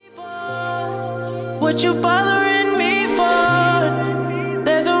What you bothering me for?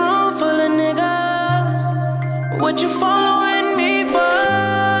 There's a room full of niggas. What you following me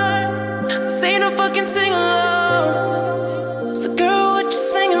for? This ain't a fucking sing-along. So girl, what you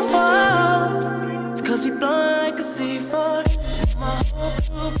singing for? It's cause we blowing like a C4. My whole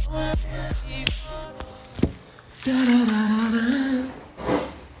crew blowing like a C4.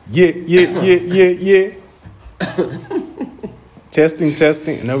 Yeah.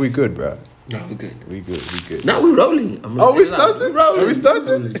 Testing. No, we good, bro. No, we good. We good. Now we're rolling. We started? Are we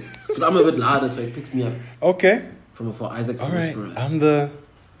started? So I'm a bit louder, so it picks me up. Okay. From afar, Isaac's all the right. whisperer. I'm the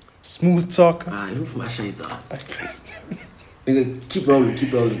smooth talker. Even for my shades on. Keep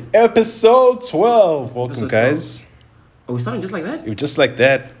rolling. Episode 12. Welcome, guys. Are we starting just like that? Just like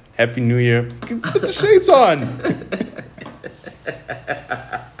that. Happy New Year. Put the shades on.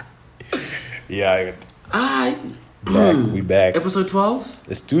 Yeah. We back. Episode 12.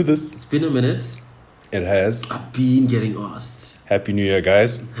 Let's do this. It's been a minute. It has. I've been getting asked. Happy New Year,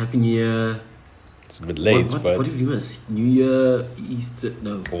 guys. Happy New Year. It's a bit late, but... What did we miss? New Year, Easter...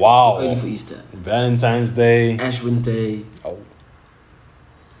 No. Wow. Early for Easter. Valentine's Day. Ash Wednesday. Oh.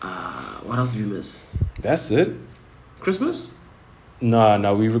 What else did we miss? That's it. Christmas?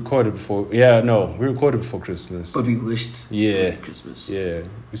 No, we recorded before... Yeah, no, we recorded before Christmas. But we wished for Christmas. Yeah.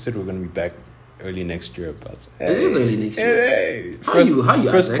 We said we were going to be back early next year, but... It is early next year. Hey. How are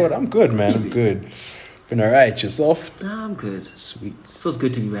you, first Isaac? quarter. I'm good, man. I'm good. Been alright. Yourself? I'm good. Sweet. Feels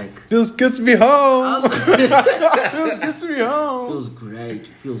good to be back. Feels good to be home. Feels good to be home.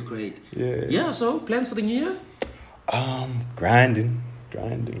 Feels great. Yeah. So plans for the new year? Grinding,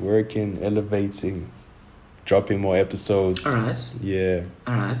 working, elevating, dropping more episodes. Alright. Yeah.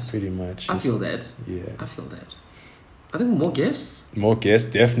 Alright. Pretty much. I feel that. Yeah. I feel that. I think more guests. More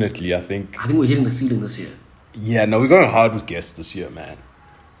guests, definitely. I think we're hitting the ceiling this year. Yeah, no, we're going hard with guests this year, man.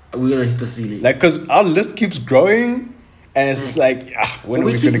 We're gonna hit the ceiling. Like, cause our list keeps growing, and it's just like, when are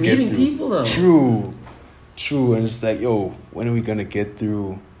we gonna get through? People, though. True, and it's like, when are we gonna get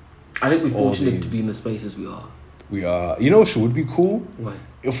through? I think we're fortunate to be in the spaces we are. We are. You know, what would be cool? What?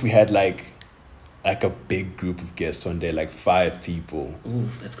 If we had like a big group of guests one day, like 5 people. Ooh,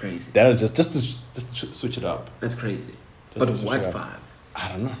 that's crazy. That'll just to switch it up. That's crazy. But what 5? I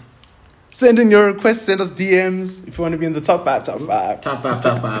don't know. Send in your requests, send us DMs if you want to be in the top 5. Top 5.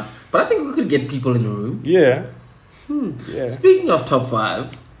 But I think we could get people in the room. Yeah. Yeah. Speaking of top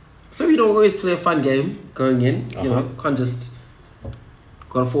 5, so we always play a fun game going in. You know, can't just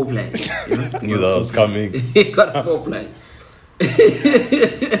got a 4-play. You know? Knew that was coming. Got a 4-play.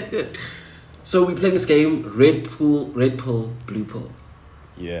 So we play this game: red pool, blue pool.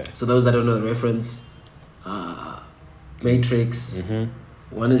 Yeah. So those that don't know the reference, Matrix. Mm-hmm.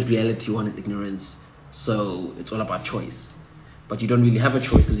 One is reality, one is ignorance. So it's all about choice. But you don't really have a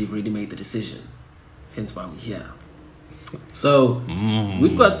choice because you've already made the decision. Hence why we're here. So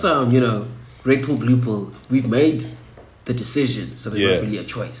we've got some, red pool, blue pool. We've made the decision. So there's not really a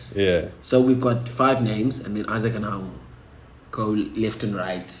choice. Yeah. So we've got 5 names, and then Isaac and I will go left and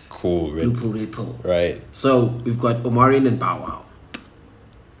right. Cool. Blue pool, red pool. Right. So we've got Omarion and Bow Wow.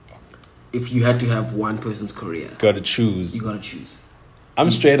 If you had to have one person's career. You gotta choose. I'm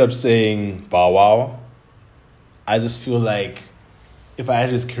straight up saying Bow Wow. I just feel like if I had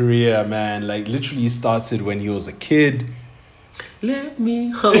his career, man, like literally started when he was a kid. Let me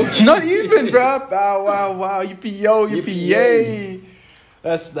hold you. Not even, bro. Bow Wow, yippee-yo, yippee-yay.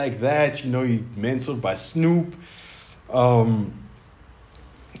 That's like that, you mentored by Snoop. Growing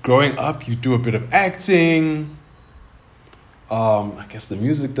up, you do a bit of acting. I guess the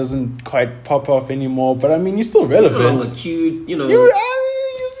music doesn't quite pop off anymore, but I mean, you're still relevant. You were cute, he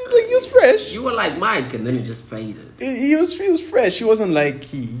was fresh. You were like Mike, and then he just faded. He was fresh. He wasn't like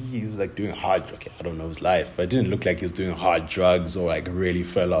he was like doing hard. Okay, I don't know his life, but it didn't look like he was doing hard drugs or like really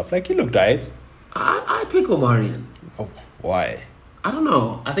fell off. Like he looked right. I pick Omarion. Oh, why? I don't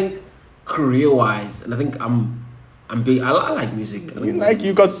know. I think career-wise, and I think I'm big. I like music.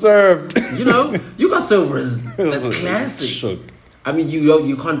 You got served. You got served. That's classic. Shook. I mean,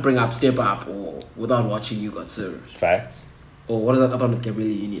 you can't bring up Step Up or without watching You Got Served. Facts. Or what is that other one with Gabrielle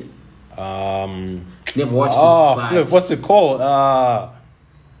Union? Never watched it. What's it called? I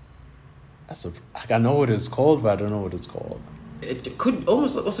know what it's called, but I don't know what it's called. It could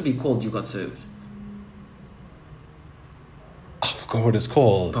almost also be called You Got Served. I forgot what it's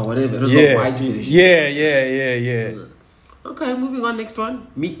called. But whatever. It was the white version. Yeah. Okay, moving on. Next one.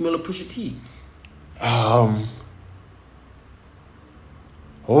 Meek Mill or Pusha T?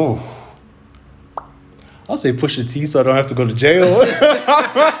 I'll say Pusha T so I don't have to go to jail.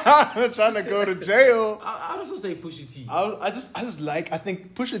 I'm not trying to go to jail. I'd also say Pusha T. I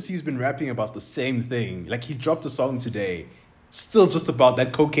think Pusha T's been rapping about the same thing. Like, he dropped a song today, still just about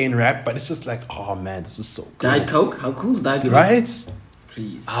that cocaine rap, but it's just like, oh man, this is so cool. Diet Coke? How cool is Diet Coke? Right?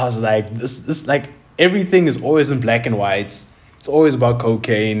 Please. I was like, this like, everything is always in black and white. It's always about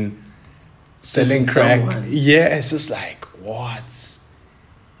cocaine, selling crack. Someone. Yeah, it's just like, what?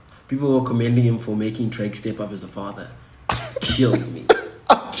 People were commending him for making Drake step up as a father. Killed me.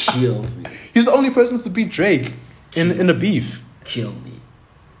 Killed me. He's the only person to beat Drake in a beef. Killed me.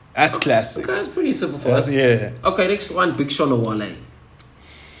 That's classic. Okay, that's pretty simple for us. Yeah. Okay, next one, Big Sean or Wale.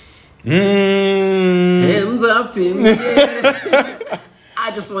 Hands up in the air.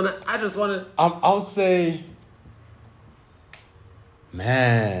 I just wanna. I'll say,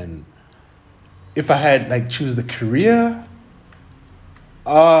 man, if I had like choose the career,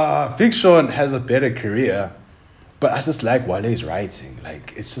 Big Sean has a better career, but I just like Wale's writing.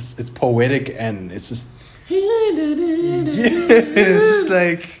 Like, it's poetic and it's just it's just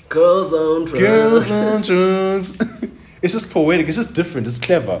like girls on drugs. It's just poetic. It's just different. It's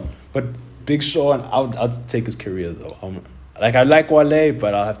clever. But Big Sean, I'll take his career though. I like Wale,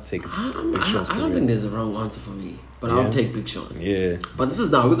 but I'll have to take his Big Sean's career. I don't think there's a wrong answer for me, but Yeah. I'll take Big Sean. Yeah. But this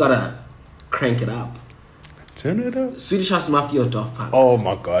is now, we gotta crank it up. Turn it up. Swedish House Mafia or Daft Punk? Oh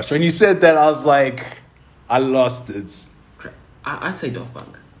my gosh. When you said that, I was like, I lost it. I say Daft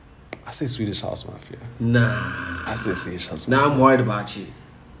Punk. I say Swedish House Mafia. Nah. I say Swedish House Mafia. Now I'm worried about you.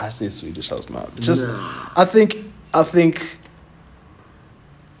 I say Swedish House Mafia. Nah. I think,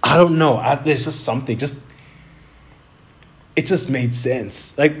 I don't know. There's just something. It just made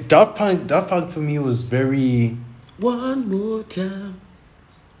sense. Like, Daft Punk for me was very... One more time.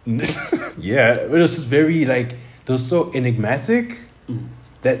 Yeah, it was just very, like, they were so enigmatic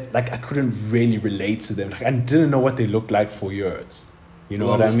that, like, I couldn't really relate to them. Like, I didn't know what they looked like for years. You know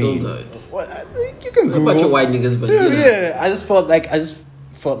what I mean? Still don't. What, I think you can A Google. bunch of white niggas, but Yeah, you know. yeah. I just felt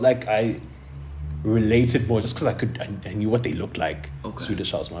like I related more just because I knew what they looked like. Okay.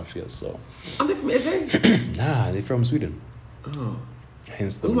 Swedish House Mafia. So Are they from SA? nah, they're from Sweden. Oh.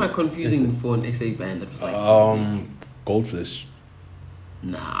 Hence the Who am I confusing for an SA band that was like... Goldfish.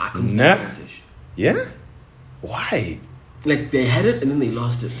 Nah, I couldn't Nah. stand Goldfish. Yeah? Why? Like, they had it and then they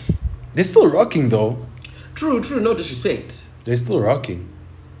lost it. They're still rocking though. True, no disrespect. They're still rocking.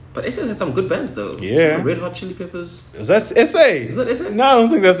 But SA's had some good bands though. Yeah. Red Hot Chili Peppers. Is that SA? Isn't that SA? No, I don't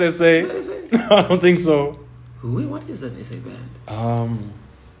think that's SA. Is that SA? No, I don't think so. Wait, what is an SA band?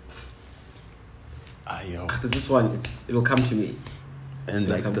 Yo. Because this one, it will come to me. And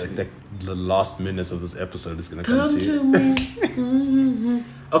It'll like come to me. the last minutes of this episode is gonna Come come to you. to me. Mhm.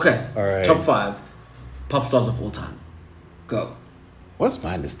 Okay. All right. Top 5 pop stars of all time. Go. What's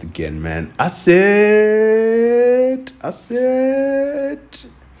my list again, man? I said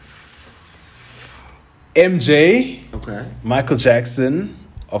MJ, Okay. Michael Jackson,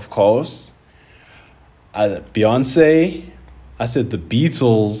 of course. Beyonce. I said the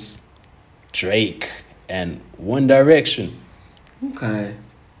Beatles, Drake, and One Direction. Okay.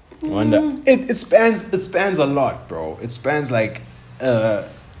 It spans a lot, bro. It spans like a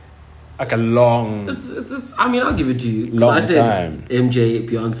long. It's I mean, I'll give it to you. 'Cause Long I said time. MJ,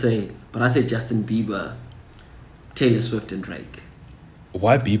 Beyonce, but I said Justin Bieber, Taylor Swift, and Drake.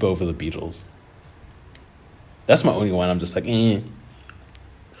 Why Bieber over the Beatles? That's my only one. I'm just like,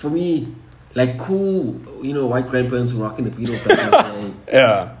 For me, like, cool, white grandparents were rocking the Beatles back in the day.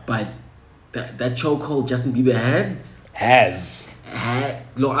 yeah. But that chokehold Justin Bieber had,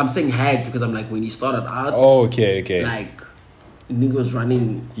 no, I'm saying had because I'm like, when he started out, Oh, okay. like, nigga was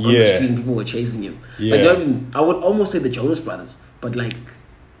running on the Yeah. street and people were chasing him. Yeah. Like, I would almost say the Jonas Brothers, but like,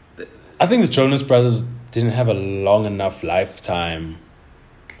 I think the Jonas Brothers didn't have a long enough lifetime.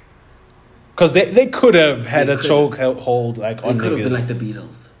 Because they could have had They a could choke hold like it on could have niggas. been like the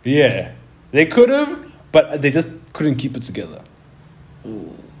Beatles. Yeah. They could have, but they just couldn't keep it together.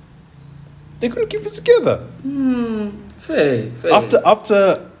 Ooh. They couldn't keep it together. Fair.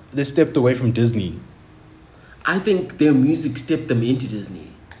 After they stepped away from Disney. I think their music stepped them into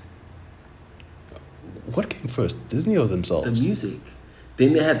Disney. What came first, Disney or themselves? The music.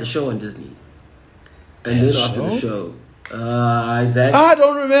 Then they had the show on Disney. And Had then a after the show? show, Isaac. I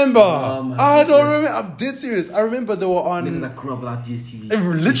don't remember. my I don't goodness. remember. I'm dead serious. I remember they were on. Niggas that grew up without DSTV.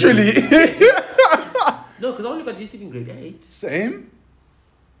 Literally. No, because I only got DSTV in grade 8. Same.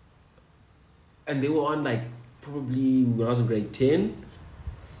 And they were on like probably when I was in grade 10.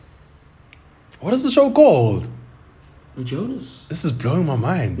 What is the show called? The Jonas. This is blowing my The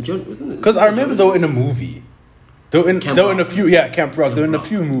mind. Jonas, wasn't it? Because I remember they were in a movie. They were in Camp a Rock. few. Yeah, Camp Rock. They were in a Rock.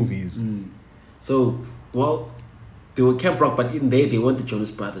 few movies. So Well, they were Camp Rock, but in there they weren't the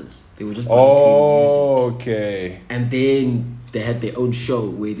Jonas Brothers. They were just brothers playing music. Okay. And then they had their own show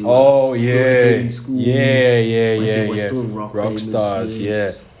where they Oh were still attending school. They were yeah. still rock famous, stars,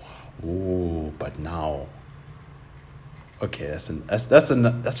 yes. yeah. Ooh, but now. Okay,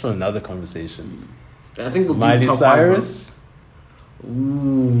 that's for another conversation. I think we'll Miley do top Cyrus. 5.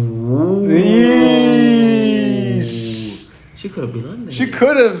 Ooh. Yeesh. She could have been on there. She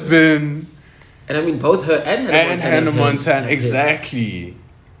could have been. And I mean, both her and Hannah Montana, exactly.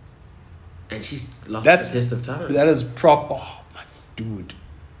 And she's lost the test of time. That is Oh my dude,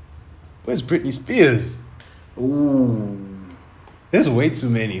 where's Britney Spears? Ooh, there's way too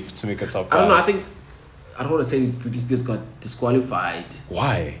many to make a top 5. I don't know. I don't want to say Britney Spears got disqualified.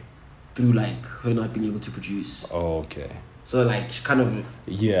 Why? Through like her not being able to produce. Oh, okay. So like she kind of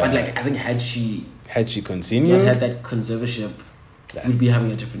But like I think had she continued, had that conservatorship, we'd be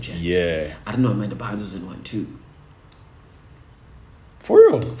having a different chat. Yeah. I don't know. Amanda Bynes was in one too. For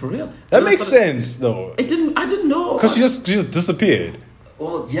real. For real. That makes sense though. I didn't know. Because she just disappeared.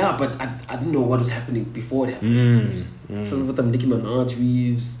 Well, yeah, but I didn't know what was happening before that. She was with them Nicki Minaj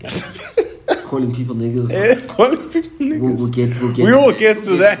weaves, calling people niggas. Yeah, calling people niggas. We will get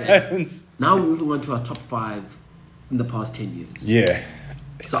to that. Now we're moving on to our top 5 in the past 10 years. Yeah.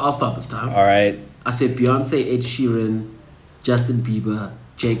 So I'll start this time. All right. I said Beyonce, Ed Sheeran, Justin Bieber,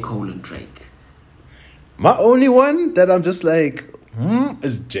 J. Cole, and Drake. My only one that I'm just like,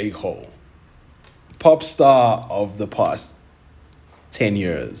 is J. Cole. Pop star of the past 10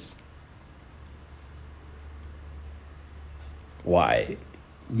 years. Why?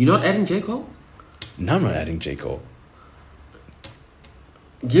 You're not adding J. Cole? No, I'm not adding J. Cole.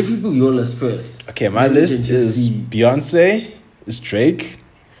 Give people your list first. Okay, my list is Beyonce, is Drake,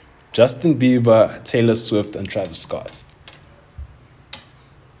 Justin Bieber, Taylor Swift, and Travis Scott.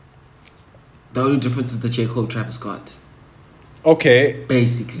 The only difference is the J. Cole, Travis Scott. Okay.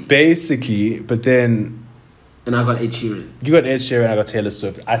 Basically, but then... And I got Ed Sheeran. You got Ed Sheeran, I got Taylor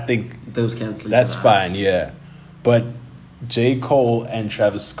Swift. I think... Those cancel. That's fine, yeah. But J. Cole and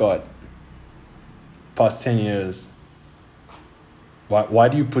Travis Scott, past 10 years... Why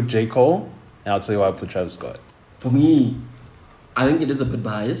do you put J. Cole? And I'll tell you why I put Travis Scott. For me, I think it is a bit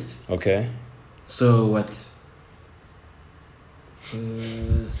biased. Okay. So what?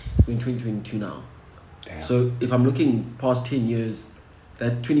 First, we're in 2022 now. Damn. So if I'm looking past 10 years,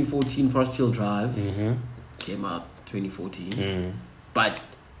 that 2014 Forest Hill Drive came out 2014. But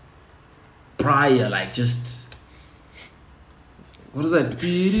prior, like just... What is that?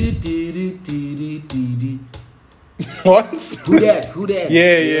 What? Who that?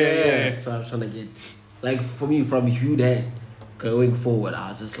 Yeah. So I'm trying to get... Like, for me, from Who Dat going forward, I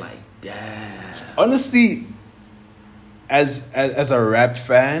was just like, damn. Honestly, as a rap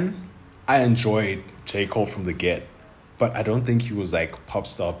fan, I enjoyed J. Cole from the get. But I don't think he was like pop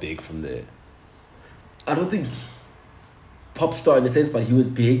star big from there. I don't think pop star in a sense, but he was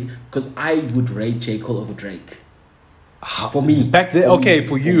big because I would rate J. Cole over Drake. For me. Back then? Okay,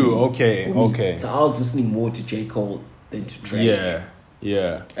 for you. Okay. So I was listening more to J. Cole than to Drake.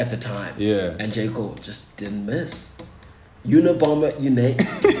 Yeah. At the time. Yeah. And J. Cole just didn't miss. Unabomber, you name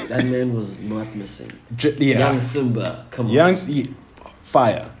that man was not missing. Young Simba, come on.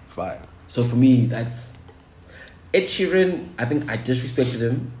 Fire. So for me, that's... Ed Sheeran, I think I disrespected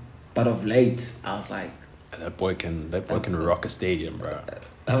him, but of late, I was like... That boy can rock a stadium, bro.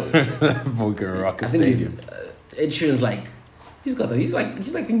 That boy can rock a stadium. Ed Sheeran's like... He's like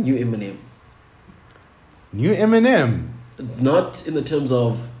the new Eminem. New Eminem? Not in the terms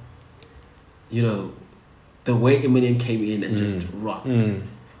of, you know, the way Eminem came in and just rocked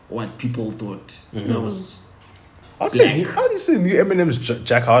what people thought was I'd say new Eminem's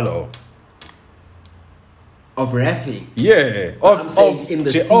Jack Harlow. Of rapping. Yeah. In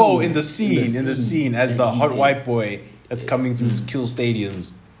the scene as the hot white boy that's coming through to kill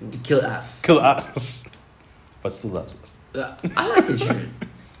stadiums. To kill us. But still loves us. I like Ed Sheeran.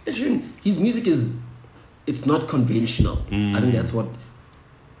 Ed Sheeran, his music it's not conventional. I think that's what...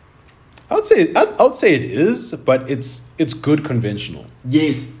 I would say it is, but it's good conventional.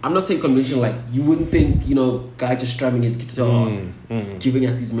 Yes, I'm not saying conventional. Like you wouldn't think, you know, guy just strumming his guitar, giving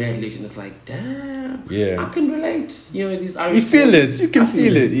us these mad licks, and it's like, damn, I can relate. You know, these Irish. You feel it. You can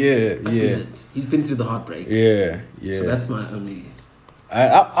feel it. Yeah, I feel it. He's been through the heartbreak. Yeah. So that's my only.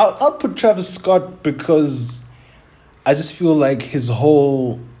 I'll put Travis Scott because I just feel like his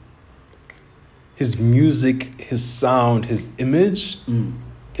music, his sound, his image.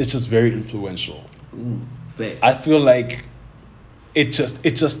 It's just very influential. Fair. I feel like it just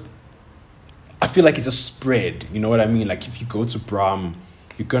spread. You know what I mean? Like if you go to Brahm,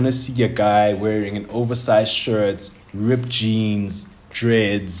 you're gonna see a guy wearing an oversized shirt, ripped jeans,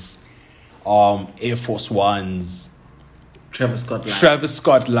 dreads, Air Force Ones. Travis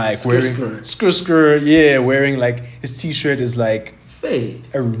Scott like wearing wearing like his t-shirt is like fade.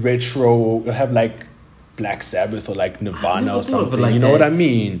 A retro, it'll have like Black Sabbath or like Nirvana or something. Like you know what I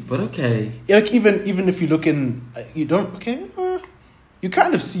mean? But okay. Like even if you look in, you don't you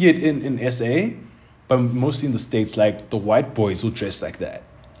kind of see it in SA, but mostly in the States, like the white boys will dress like that.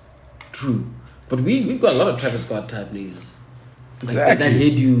 True, but we've got a lot of Travis Scott type niggas. Like Exactly. That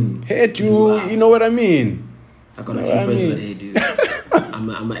hairdo. You know what I mean? I got a few friends with that hairdo.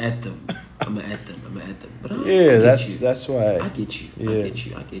 I'm at them. But that's why. I get you.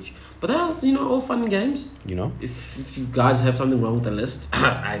 But that's all fun and games. You know, if you guys have something wrong with the list,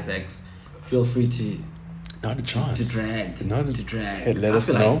 Isaacs, feel free to. Not a chance. To drag. Hey, let us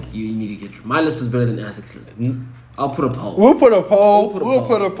know. Like you need to get. My list is better than Isaac's list. I'll put a poll. We'll put a poll on it. We'll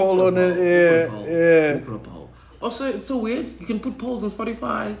put a poll. Also, it's so weird. You can put polls on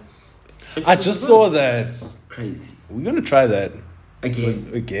Spotify. I just saw that. Crazy. We're gonna try that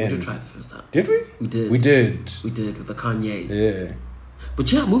again. We did try it the first time. Did we? We did. We did with the Kanye. Yeah.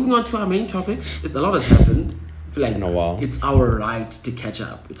 But yeah, moving on to our main topics. A lot has happened. I feel like it's been a while. It's our right to catch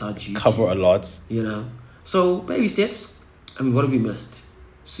up. It's our duty. Cover a lot. So baby steps. I mean, what have we missed?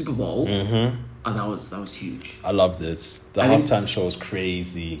 Super Bowl. Mm-hmm. Oh, that was huge. I loved it. The halftime show was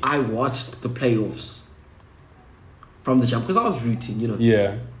crazy. I watched the playoffs from the jump because I was rooting.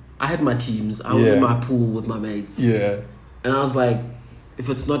 Yeah. I had my teams. I was in my pool with my mates. Yeah. And I was like, if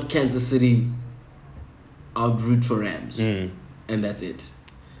it's not Kansas City, I'll root for Rams. And that's it.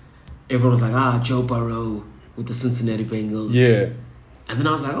 Everyone was like, Joe Burrow with the Cincinnati Bengals. Yeah. And then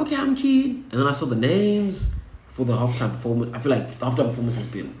I was like, okay, I'm keen. And then I saw the names for the halftime performance. I feel like the halftime performance has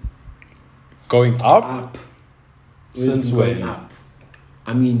been going up. Since when? Up.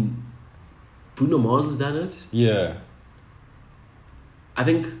 I mean, Bruno Mars has done it. Yeah. I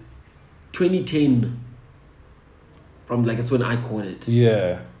think 2010, that's when I caught it.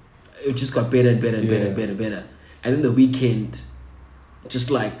 Yeah. It just got better and better and better and better and better. And then the weekend just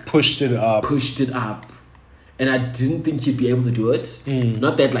pushed it up. And I didn't think he'd be able to do it.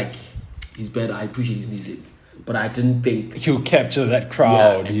 Not that he's bad. I appreciate his music, but I didn't think he'll capture that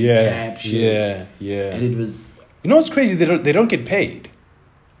crowd. Yeah. And it was. You know what's crazy? They don't get paid.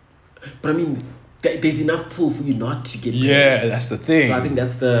 But I mean, there's enough pull for you not to get paid. Yeah, that's the thing. So I think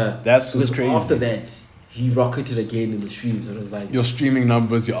that's what's crazy. After that, he rocketed again in the streams. And it was like your streaming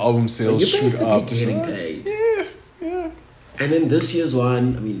numbers, your album sales shoot up. Getting paid. Yeah. And then this year's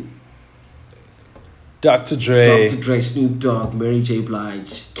one, I mean. Dr. Dre, Snoop Dogg, Mary J.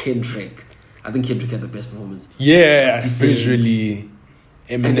 Blige, Kendrick. I think Kendrick had the best performance. Yeah, visually.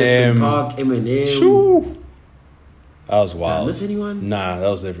 Eminem. Park, Eminem. Shoo. That was wild. Did I miss anyone? Nah, that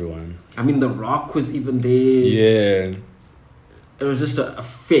was everyone. I mean, The Rock was even there. Yeah. It was just a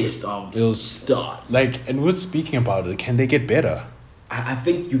fest of stars. And we're speaking about it. Can they get better? I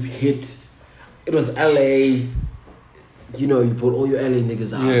think you've hit. It was LA. You put all your LA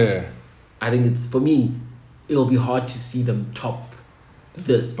niggas out. Yeah. I think for me, it'll be hard to see them top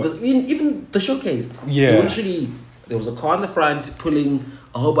this. Because even the showcase. Yeah. Literally, there was a car in the front pulling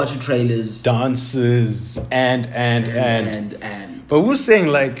a whole bunch of trailers. Dances and. But we're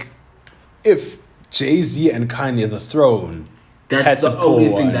saying, if Jay-Z and Kanye, The Throne, that's the only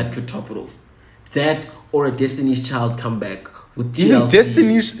thing that could top it off. That or a Destiny's Child comeback with TLC. Even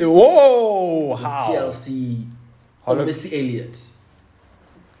Destiny's... Whoa! How? TLC or Missy Elliott.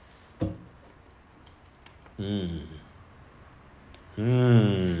 You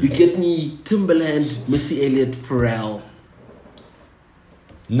get me Timbaland, Missy Elliott, Pharrell.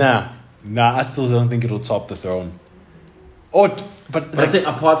 Nah, I still don't think it'll top The Throne. But I'm saying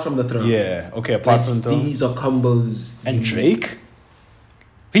apart from The Throne. Yeah, okay, apart from The Throne. These are combos. And Drake?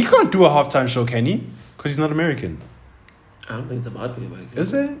 He can't do a halftime show, can he? Because he's not American. I don't think it's about being American.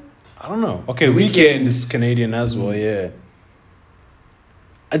 Is it? I don't know. Okay, Weeknd is Canadian as well, yeah.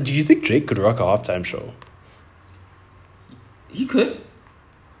 And do you think Drake could rock a halftime show? He could.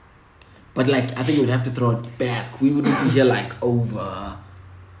 But I think we would have to throw it back. We would need to hear over.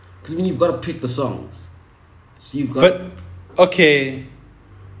 Because you've got to pick the songs. So you've got. But okay,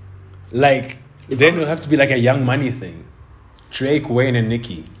 then it'll have to be a Young Money thing. Drake, Wayne, and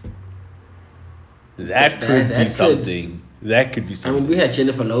Nicki. That could be something. That could be something. I mean, we had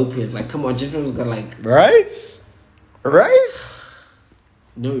Jennifer Lopez. Come on, Jennifer was got right.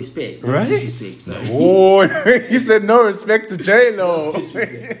 No respect. Right? Disrespect, oh, he said no respect to J-Lo. No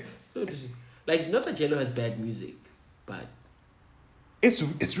disrespect. Not that J-Lo has bad music, but...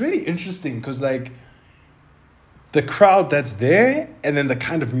 It's really interesting because, the crowd that's there and then the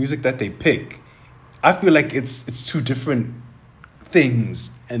kind of music that they pick, I feel like it's two different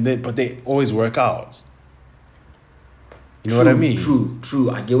things, but they always work out. You know what I mean? True.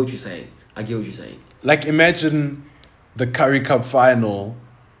 I get what you're saying. Like, imagine the Curry Cup final,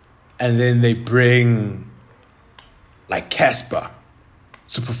 and then they bring like Casper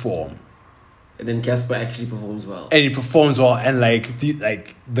to perform. And then Casper actually performs well. And he performs well, and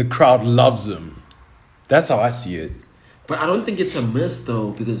the crowd loves him. That's how I see it. But I don't think it's a miss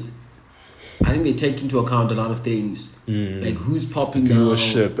though, because I think they take into account a lot of things. Like who's popping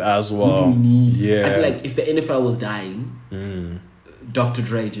viewership now, as well. Who do we need? Yeah. I feel like if the NFL was dying, Dr.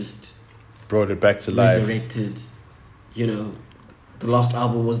 Dre just brought it back to life. Resurrected. You know, the last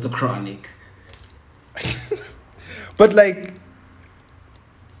album was The Chronic. But like,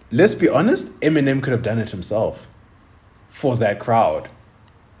 let's be honest, Eminem could have done it himself for that crowd.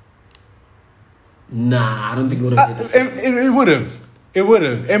 Nah, I don't think it would have. It would have. It would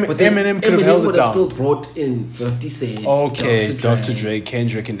have. Eminem could have held it down. Still brought in 50 Cent. Okay, Dr. Dre,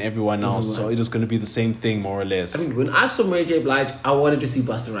 Kendrick, and everyone else. So it was going to be the same thing, more or less. I mean, when I saw Mary J. Blige, I wanted to see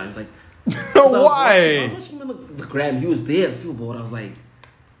Busta Rhymes. Like, why? I was watching him on the gram. He was there at Super Bowl. I was like,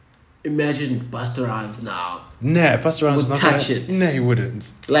 imagine Busta Rhymes now. Nah, Busta Rhymes would touch it. Nah, he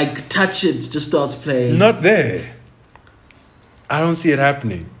wouldn't. Like, touch it. Just starts playing. Not there. I don't see it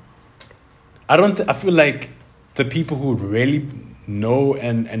happening. I feel like the people who would really know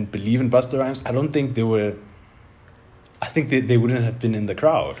and believe in Busta Rhymes, I don't think they were. I think they wouldn't have been in the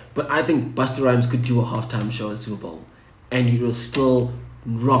crowd. But I think Busta Rhymes could do a halftime show at Super Bowl, and he will still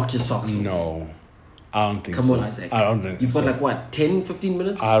rock your socks off. No, I don't think so. Come on, Isaac. I don't think so. You've got like what, 10, 15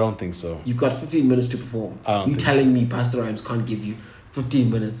 minutes? I don't think so. You've got 15 minutes to perform. You telling me Busta Rhymes can't give you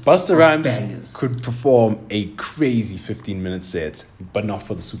 15 minutes? Busta Rhymes could perform a crazy 15-minute set, but not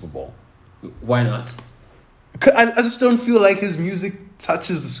for the Super Bowl. Why not? I just don't feel like his music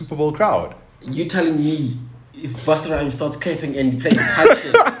touches the Super Bowl crowd. You telling me if Busta Rhymes starts clapping and playing Touch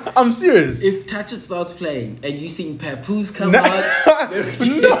It? I'm serious. If Touch It starts playing and you sing Papoose come out,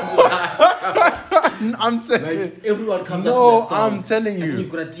 I'm telling you. Everyone comes out with that song. I'm telling you. And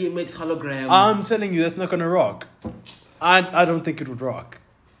you've got a DMX hologram. I'm telling you, that's not gonna rock. I don't think it would rock.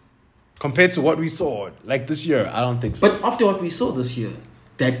 Compared to what we saw, like this year, I don't think so. But after what we saw this year,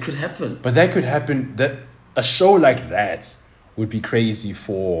 that could happen. But that could happen. That a show like that would be crazy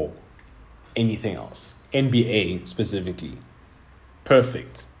for anything else. NBA specifically.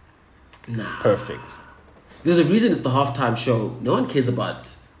 Perfect. Nah. Perfect. There's a reason it's the halftime show. No one cares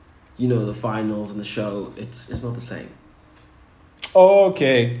about, the finals and the show. It's not the same.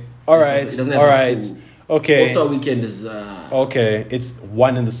 Okay. All right. Okay. All-Star Weekend is... Okay. It's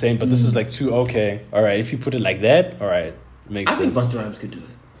one and the same, but this is like two. Okay. All right. If you put it like that, all right. Makes sense. I think Busta Rhymes could do it.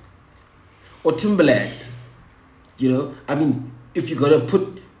 Or Timbaland. I mean, if you're going to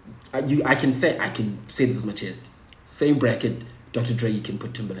put... I can say this with my chest. Same bracket, Dr. Dre, you can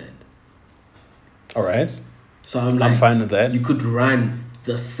put Timbaland. All right. So I'm fine with that. You could run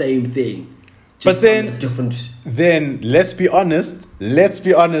the same thing. But then... different... Then, let's be honest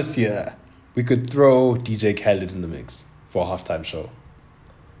here. We could throw DJ Khaled in the mix for a halftime show.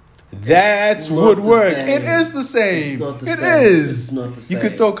 That would work. It is the same. It is. It's not the same. You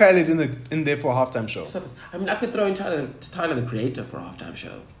could throw Khaled in there for a halftime show. I mean, I could throw in Tyler the Creator for a halftime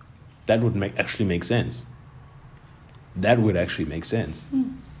show. That would actually make sense. That would actually make sense.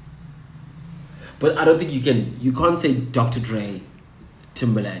 But I don't think you can't say Dr. Dre,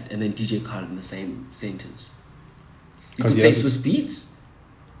 Timbaland, and then DJ Khaled in the same sentence. You could say Swiss Beats.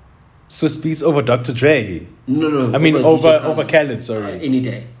 Swiss Beats over Dr. Dre. No. I mean over Khaled, sorry. Any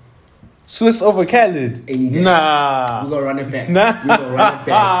day. Swiss over Khaled. Any day. Nah. We're going to run it back.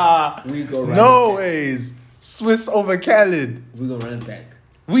 No ways. Swiss over Khaled. We're going to run it back.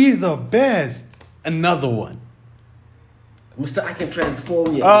 We the best. Another one. Mr. I Can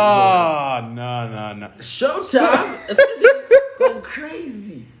Transform You. No. Showtime. It's going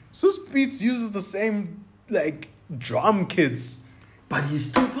crazy. Swiss Beats uses the same, drum kits. But he's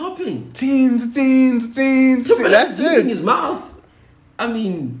still popping. Teens. That's it. Using his mouth. I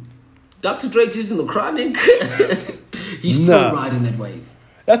mean, Dr. Dre's using the Chronic. He's still riding that wave.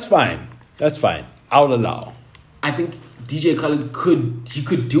 That's fine. I'll allow. I think DJ Khaled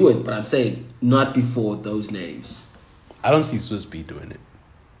could do it, but I'm saying not before those names. I don't see Swiss Beat doing it.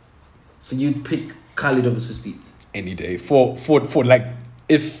 So you'd pick Khaled over Swiss Beats? Any day. For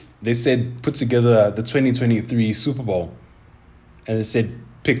if they said put together the 2023 Super Bowl and they said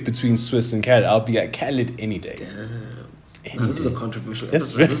pick between Swiss and Khaled, I'll be at Khaled any day. Damn. This is a controversial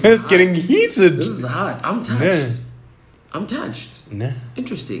episode. It's getting heated. This is hard. I'm touched. Yeah. I'm touched. Nah.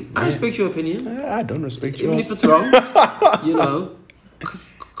 Interesting. I respect your opinion. I don't respect Even yours. if it's wrong, you know.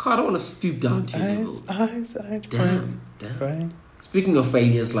 I don't want to stoop down to you. Damn. Fine. Speaking of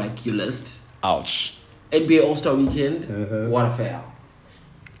failures, like your list. Ouch. NBA All-Star Weekend. What a fail.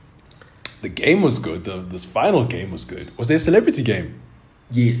 The game was good. This final game was good. Was there a celebrity game?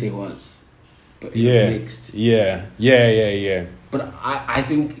 Yes, there was. But it was mixed. Yeah. But I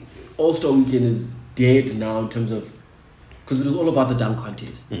think All-Star Weekend is dead now in terms of... Because it was all about the dunk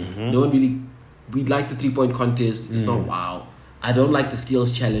contest. Mm-hmm. No one really... We like the 3-point contest. It's not wow. I don't like the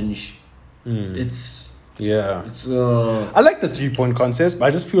skills challenge. It's... Yeah. It's... I like the 3-point contest, but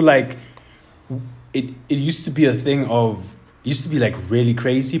I just feel like it used to be a thing of... It used to be like really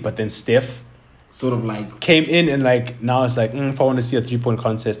crazy, but then Steph... Sort of like... Came in and like... Now it's like, if I want to see a 3-point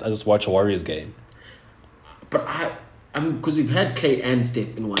contest, I just watch a Warriors game. But because we've had Clay and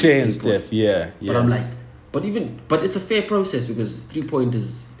Steph in one. Clay and Steph, yeah. But I'm like... But it's a fair process because 3-point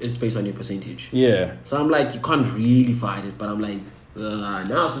is based on your percentage. Yeah. So I'm like, you can't really fight it, but I'm like,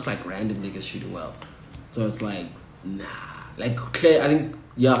 now it's just like random niggas shooting well. So it's like, nah. Like Clay, I think,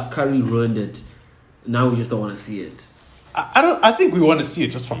 Curry ruined it. Now we just don't want to see it. I think we want to see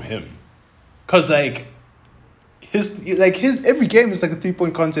it just from him. Cause like his every game is like a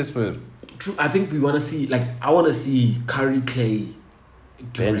 3-point contest for him. True. I think we want to see, like, I want to see Curry, Clay,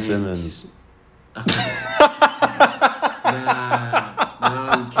 Durant. Ben Simmons. Nah,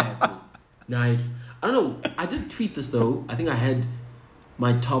 you can't. Nah, I don't know. I did tweet this though. I think I had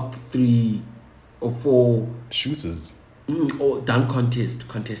my top 3 or 4 shooters or dunk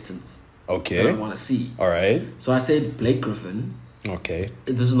contestants. Okay. That I want to see. All right. So I said Blake Griffin. Okay.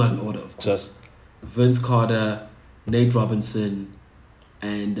 This is not in order, of course. Just Vince Carter, Nate Robinson,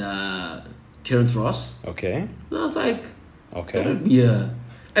 and Terrence Ross. Okay. And I was like, okay. That would be a...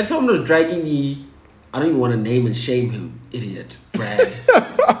 And someone was dragging me. I don't even want to name and shame him, idiot, Brad.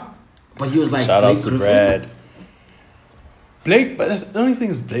 But he was like, shout Blake out to Griffin. Brad. Blake, but the only thing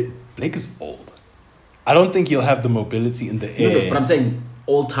is Blake is old. I don't think he'll have the mobility in the air. No, but I'm saying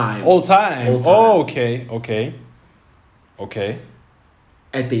all time. All time. Oh, okay.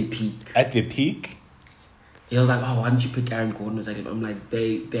 At their peak. At their peak. He was like, why don't you pick Aaron Gordon? I'm like,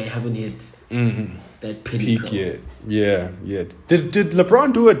 they haven't hit that pinnacle. Peak yet. Yeah. Did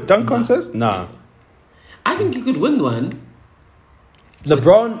LeBron do a dunk contest? Nah. I think he could win one.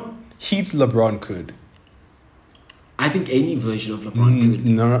 LeBron could. I think any version of LeBron could.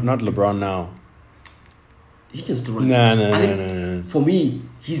 No, not LeBron now. He can still run. No. For me,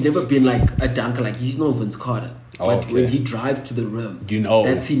 he's never been like a dunker. Like, he's no Vince Carter. But when he drives to the rim,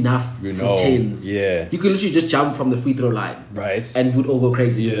 that's enough for tens. Yeah. You could literally just jump from the free throw line. Right. And would all go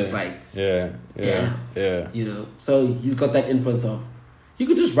crazy. Yeah. It's like, damn. Yeah. You know? So he's got that influence of, you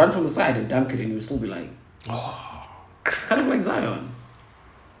could just run from the side and dunk it and you would still be like, kind of like Zion.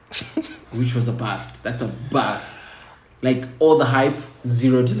 Which was a bust. That's a bust. Like, all the hype,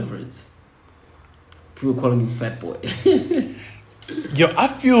 zero deliverance. People calling him fat boy. Yo, I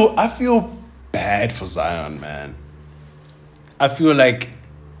feel bad for Zion, man. I feel like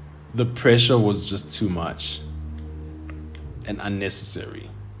the pressure was just too much and unnecessary.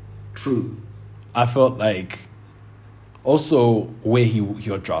 True. I felt like also where he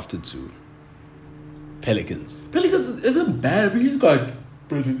got drafted to. Pelicans isn't bad, but he's got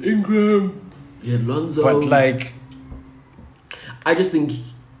Brandon Ingram, he had Lonzo. But like, I just think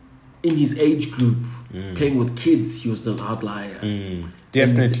in his age group, playing with kids, he was an outlier.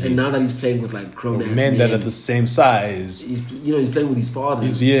 Definitely. And now that he's playing with like grown ass men that are the same size, he's playing with his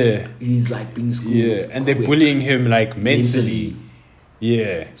fathers. He's like being schooled. Yeah, and they're bullying him like mentally.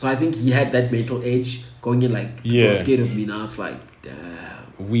 Yeah. So I think he had that mental age going in like, people are scared of me now. It's like,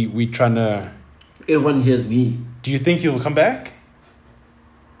 damn. We trying to. Everyone hears me. Do you think he'll come back?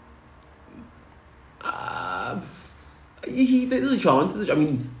 There's a chance. I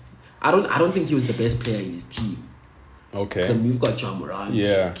mean, I don't think he was the best player in his team. Okay. So we've got Ja Morant.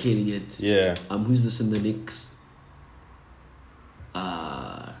 Yeah. Killing it. Yeah. Who's this in the Knicks?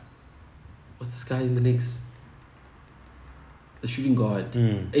 What's this guy in the Knicks? The shooting guard.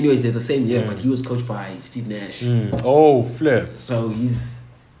 Anyways, they're the same year, but he was coached by Steve Nash. Oh, flip. So he's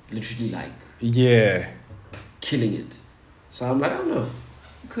literally like killing it. So I'm like, I don't know.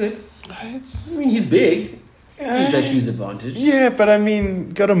 He could. I mean, he's big. He's that huge advantage. Yeah, but I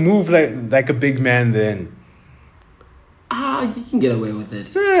mean, gotta move like a big man then. You can get away with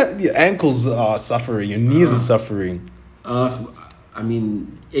it. Your ankles are suffering. Your knees are suffering. I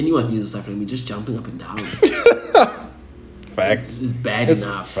mean, anyone's knees are suffering. I mean, just jumping up and down. Facts. It's bad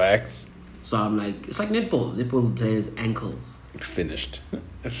enough. Facts. So I'm like, it's like netball. Netball players' ankles. Finished.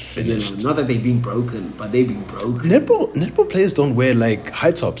 Not that they're being broken, but they're being broken. Netball players don't wear like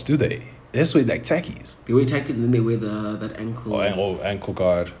high tops, do they? They just wear like tackies. They wear tackies and then they wear that ankle. Ankle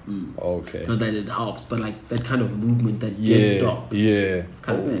guard. Okay. Not that it helps, but like that kind of movement that dead stop. Yeah. It's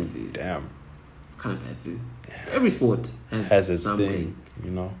kind of bad for you. Damn. It's kind of bad for you. Every sport has its something. thing,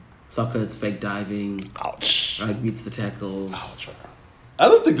 you know. Soccer, it's fake diving. Ouch. Rugby, it's the tackles. Ouch. I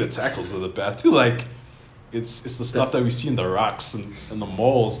don't think the tackles are the bad. I feel like it's the stuff that we see in the rocks and the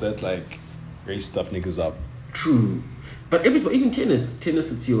malls that like really stuff niggas up. True. But every sport, even tennis,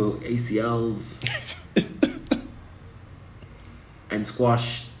 it's your ACLs. And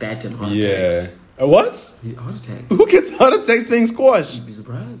squash, bat and heart attacks. What? Yeah, heart attacks. Who gets heart attacks playing squash? You'd be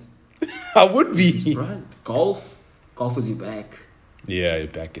surprised. I would be. Surprised. Golf is your back. Yeah, your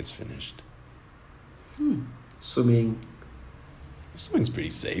back gets finished. Swimming's pretty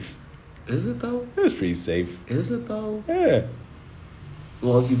safe. Is it though? It's pretty safe. Is it though? Yeah.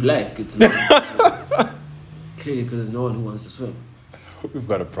 Well, if you're black, it's not. Clearly, because there's no one who wants to swim. We've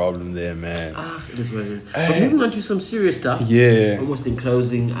got a problem there, man. It is what it is. But moving on to some serious stuff. Yeah. Almost in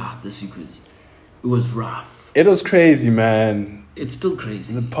closing. This week was rough. It was crazy, man. It's still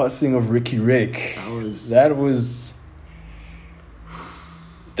crazy. The passing of Ricky Rick. That was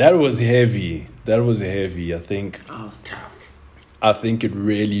heavy. That was heavy. I think. That was tough. I think it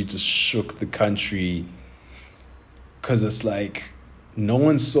really just shook the country. Cause it's like no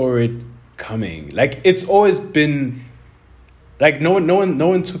one saw it coming. Like it's always been. Like no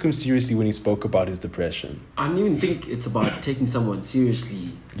one took him seriously when he spoke about his depression. I don't even think it's about taking someone seriously.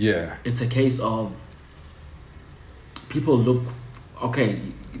 Yeah. It's a case of people look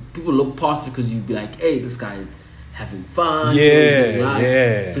past it because you'd be like, hey, this guy's having fun.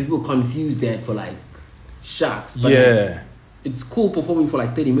 Yeah. So people confuse that for like shucks. But like, it's cool performing for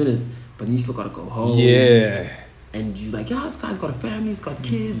like 30 minutes, but then you still gotta go home. Yeah. And you're like, this guy's got a family, he's got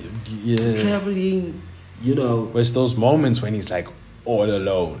kids, yeah. He's traveling. You know, where's those moments when he's like all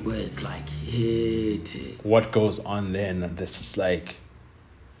alone? Where it's like hitting. What goes on then? And this is like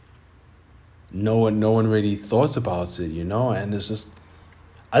no one really thought about it, you know. And it's just,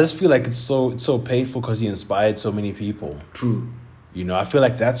 I just feel like it's so painful because he inspired so many people. True. You know, I feel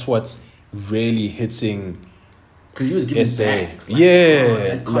like that's what's really hitting. Because he was giving SA. back.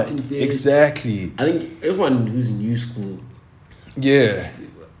 Exactly. I think everyone who's in new school. Yeah.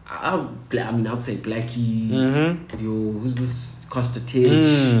 I'd say Blackie. Mm-hmm. Who's this? Costa Tish.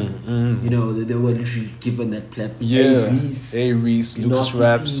 You know, they were literally given that platform. Yeah. Reese, Lucas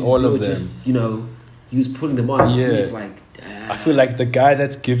Raps, all of them. Just, you know, he was putting them on. Yeah. It's like, damn. I feel like the guy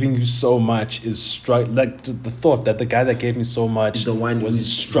that's giving you so much is struggling. Like the thought that the guy that gave me so much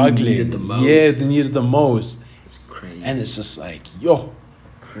was struggling. Needed the most. Yeah, they needed the most. It's crazy. And it's just like, yo.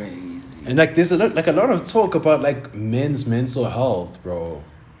 Crazy. And like there's a lot of talk about like men's mental health, bro.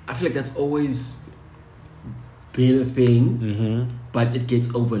 I feel like that's always been a thing, but it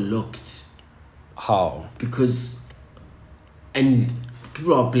gets overlooked. How? Because, and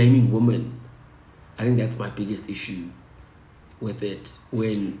people are blaming women. I think that's my biggest issue with it.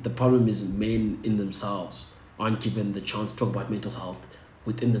 When the problem is men in themselves aren't given the chance to talk about mental health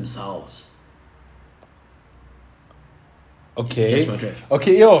within themselves. Okay.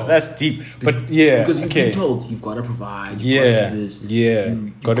 Okay, yo, that's deep. But yeah, because you've been told you've got to provide. You've got to do this.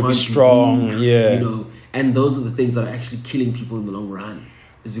 You got to be strong. You know, and those are the things that are actually killing people in the long run.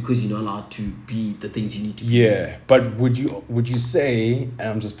 Is because you're not allowed to be the things you need to be. Yeah, but would you say? And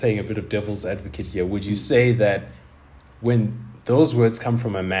I'm just playing a bit of devil's advocate here. Would you say that when those words come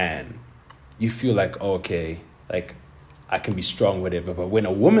from a man, you feel like, oh, okay, like I can be strong, whatever. But when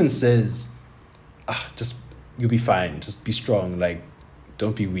a woman says, just you'll be fine, just be strong, like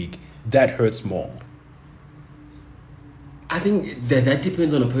don't be weak, that hurts more. I think that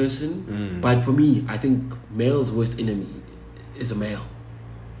depends on a person, but for me, I think male's worst enemy is a male.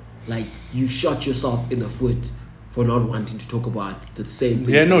 Like you've shot yourself in the foot for not wanting to talk about the same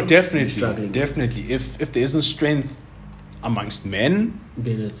thing. Yeah, no, definitely. If there isn't strength amongst men,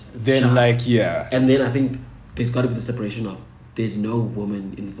 then it's like yeah. And then I think there's got to be the separation of there's no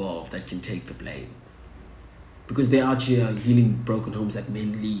woman involved that can take the blame. Because they're out here healing broken homes that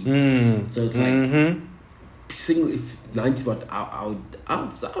men leave. So it's like single. If 90, what I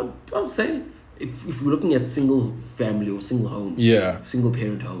would say, if we're looking at single family or single homes, single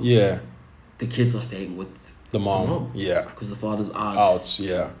parent homes, the kids are staying with the mom, because the father's out.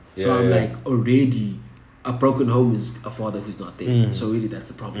 So I'm like, already a broken home is a father who's not there. So really, that's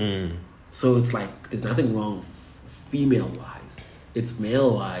the problem. So it's like there's nothing wrong female wise. It's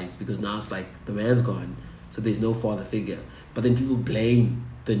male wise because now it's like the man's gone. So there's no father figure. But then people blame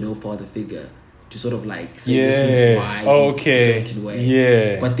the no father figure to sort of like say this is why he's a certain way.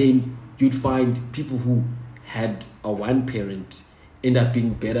 Yeah. But then you'd find people who had a one parent end up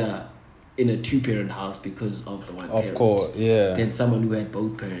being better in a 2-parent house because of the one parent. Of course, yeah. Than someone who had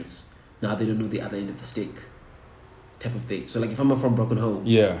both parents. Now they don't know the other end of the stick. Type of thing. So like if I'm from a broken home,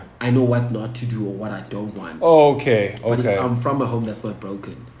 I know what not to do or what I don't want. But if I'm from a home that's not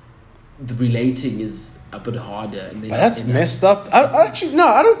broken, the relating is a bit harder. And but that's messed up. I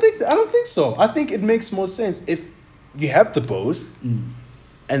don't think so. I think it makes more sense if you have the both,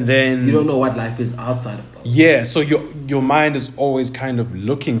 and then you don't know what life is outside of both. Yeah, so your mind is always kind of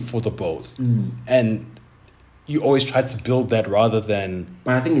looking for the both, and you always try to build that rather than.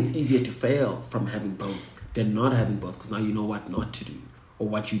 But I think it's easier to fail from having both than not having both, because now you know what not to do or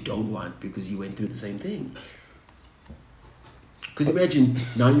what you don't want because you went through the same thing. Because imagine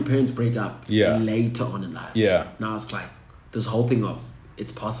now your parents break up later on in life. Yeah. Now it's like this whole thing of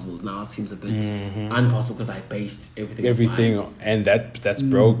it's possible. Now it seems a bit impossible because I based everything and that's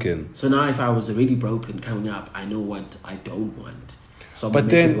broken. So now if I was already broken coming up, I know what I don't want. So I'm gonna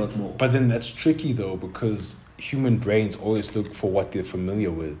make it work more. But then that's tricky though, because human brains always look for what they're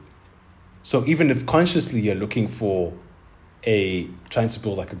familiar with. So even if consciously you're looking for trying to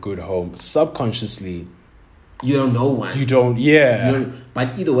build like a good home, subconsciously you don't know one. You don't,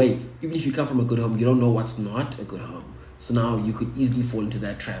 but either way, even if you come from a good home, you don't know what's not a good home. So now you could easily fall into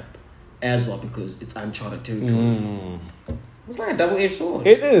that trap as well because it's uncharted territory. It's like a double-edged sword.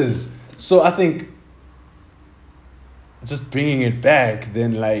 It is. So I think just bringing it back,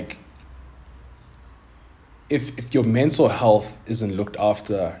 then like if your mental health isn't looked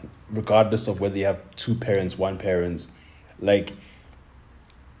after, regardless of whether you have 2 parents, 1 parent, like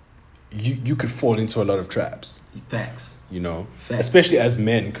you could fall into a lot of traps. Facts. You know, Facts. Especially as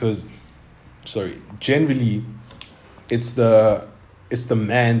men, because generally it's the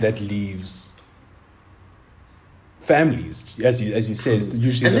man that leaves families, as you said. It's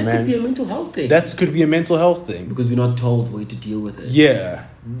usually and the man. And that could be a mental health thing. That could be a mental health thing because we're not told way to deal with it. Yeah,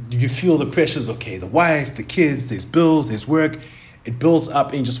 you feel the pressures. Okay, the wife, the kids, there's bills, there's work. It builds up,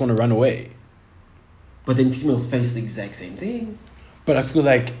 and you just want to run away. But then females face the exact same thing. But I feel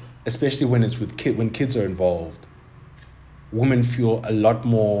like, especially when it's with when kids are involved, women feel a lot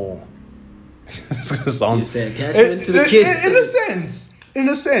more. It's gonna sound. You say attachment to the kids. In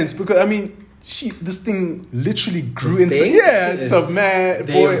a sense, because I mean, this thing literally grew inside. Yeah, it's a man,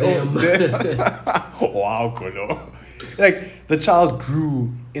 boy. Wow, Kolo. Like the child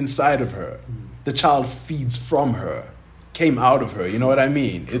grew inside of her. The child feeds from her, came out of her. You know what I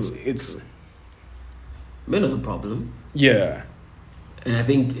mean? It's. Men are the problem. Yeah. And I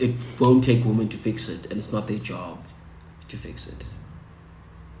think it won't take women to fix it, and it's not their job to fix it.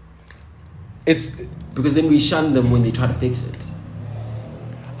 It's because then we shun them when they try to fix it.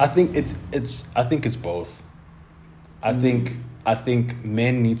 I think it's both. I think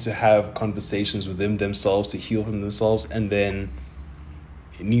men need to have conversations with themselves to heal from themselves, and then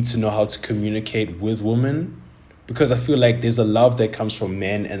need to know how to communicate with women, because I feel like there's a love that comes from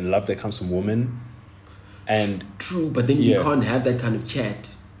men and a love that comes from women. And true, but then you can't have that kind of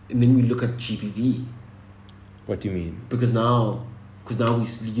chat, and then we look at GBV. What do you mean? Because now we,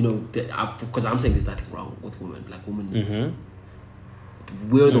 because I'm saying there's nothing wrong with women. Like women,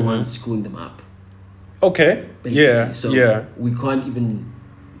 we're the ones screwing them up. Okay. Basically. Yeah. So we can't even.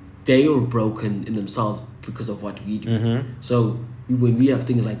 They are broken in themselves because of what we do. So when we have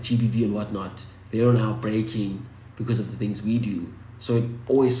things like GBV and whatnot, they are now breaking because of the things we do. So it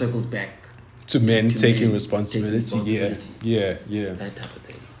always circles back to men taking responsibility. Yeah. That type of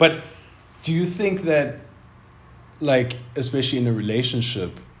thing. But do you think that, like, especially in a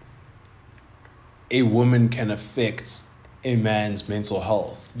relationship, a woman can affect a man's mental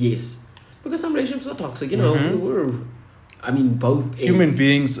health? Yes. Because some relationships are toxic. You know, both human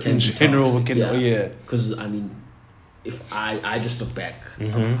beings in general toxic, can. Because if I just look back,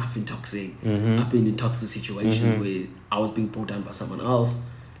 I've been toxic. I've been in toxic situations where I was being brought down by someone else.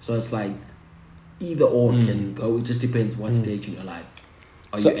 So it's like either or can go. It just depends what stage in your life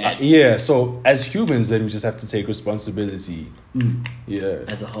are you at. So as humans, then we just have to take responsibility. Yeah.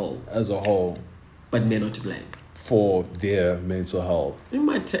 As a whole. But men are to blame for their mental health. It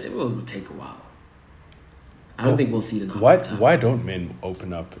will take a while. I don't think we'll see it enough. Why don't men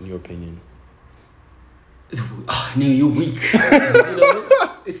open up, in your opinion? You're weak.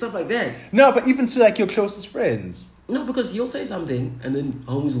 It's stuff like that. No, but even to like your closest friends. No, because you'll say something and then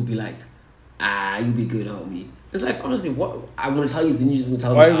homies will be like, you be good, homie. It's like, honestly, what I'm going to tell you is then you're just going to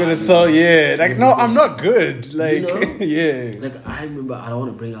tell me. Why are you going to tell? Yeah. Like, no, I'm not good. Like, yeah. Like, I remember, I don't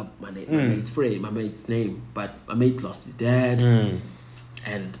want to bring up my mate's name, but my mate lost his dad.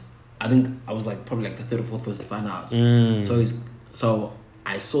 And I think I was like probably like the third or fourth person to find out. So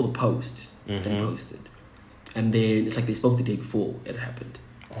I saw the post they posted, and then it's like they spoke the day before it happened.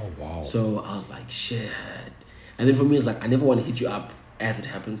 Oh wow! So I was like, shit. And then for me, it's like I never want to hit you up as it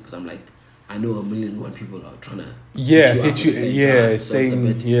happens because I'm like, I know 1,000,001 people are trying to hit you. Yeah, saying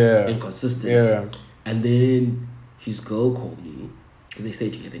it's a bit inconsistent. Yeah. And then his girl called me because they stay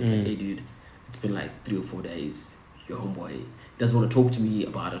together. He's like, hey dude, it's been like 3 or 4 days. Your homeboy doesn't want to talk to me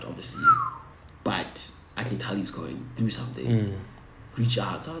about it, obviously, but I can tell he's going through something. Reach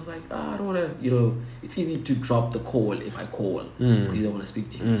out. So I was like, I don't want to, it's easy to drop the call if I call because you don't want to speak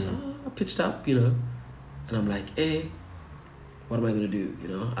to you. So I pitched up, and I'm like, hey, what am I going to do?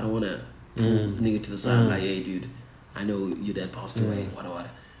 I don't want to pull nigga to the side. I'm like, hey dude, I know your dad passed away, whatever.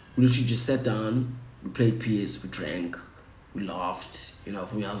 We literally just sat down, we played PS, we drank, we laughed.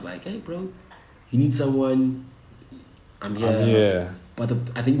 For me, I was like, hey bro, you need someone, I'm here. But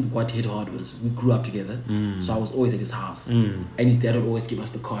I think what hit hard was we grew up together, so I was always at his house, and his dad would always give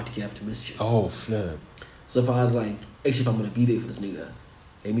us the car to get up to Mischief. Oh, flip. So if I was like, actually, if I'm gonna be there for this nigga,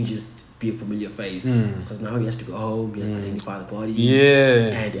 let me just be a familiar face, because now he has to go home, he has to identify the body,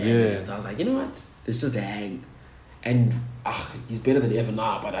 and so I was like, you know what, it's just a hang, and he's better than ever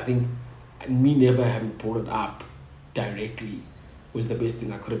now. But I think me never having brought it up directly was the best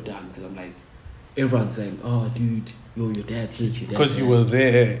thing I could have done, because I'm like, everyone's saying, oh dude, your dad this, your dad because that. you were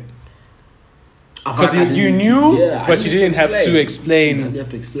there. Because you knew, but you didn't have to explain. You didn't have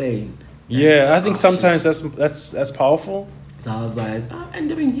to explain. Yeah, I think sometimes that's powerful. So I was like,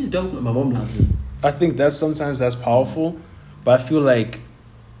 and I mean, he's dope. My mom loves him. I think sometimes that's powerful, but I feel like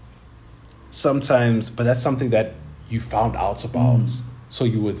sometimes, but that's something that you found out about, so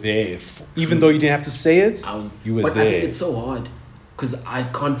you were there, even though you didn't have to say it. You were there. I think it's so hard because I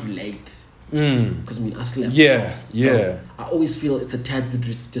can't relate. Because I slept. So I always feel it's a tad bit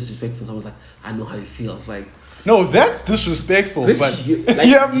disrespectful. Someone's like, I know how you feel. It's like, no, that's disrespectful. But you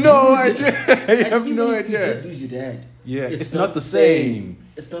have no idea. You have no idea. You did lose your dad. Yeah, it's not the same.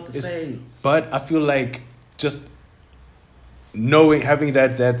 It's not the same. But I feel like just having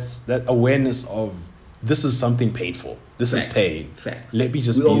that awareness of this is something painful. This is pain. Facts. Let me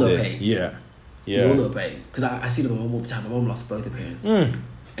just we all be know there. Pain. Yeah. We all know pain. Because I see it with my mom all the time. My mom lost both her parents.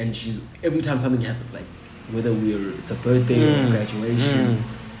 And she's, every time something happens, like whether it's a birthday or graduation,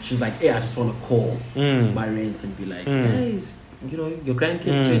 she's like, hey, I just want to call my rents and be like, hey, your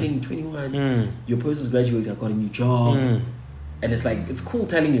grandkid's turning 21, your person's graduating, I got a new job. And it's like, it's cool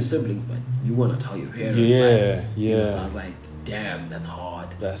telling your siblings, but you want to tell your parents. So I was like, damn, that's hard.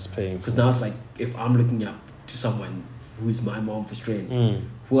 That's painful. Because now it's like, if I'm looking up to someone who's my mom for strength,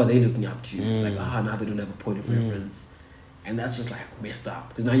 who are they looking up to? It's like, now they don't have a point of reference. And that's just like messed up,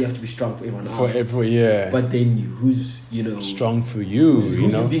 because now you have to be strong for everyone else. But then who's strong for you?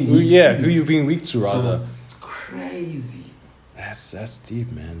 Who you being weak to rather. So it's crazy. That's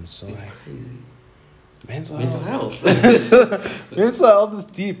deep, man. So it's crazy. Mental health. Mental health is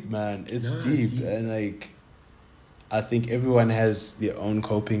deep, man. It's deep, and like I think everyone has their own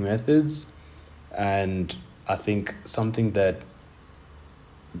coping methods, and I think something that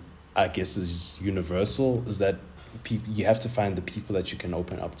I guess is universal is that you have to find the people that you can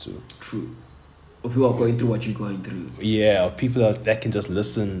open up to. True. Or people are going through what you're going through. Yeah, or people that can just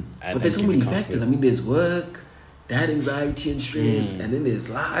listen. But there's so many factors. I mean, there's work, dad anxiety and stress, and then there's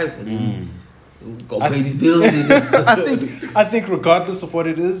life, and then go pay these bills. I think regardless of what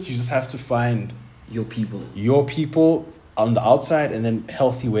it is, you just have to find your people on the outside, and then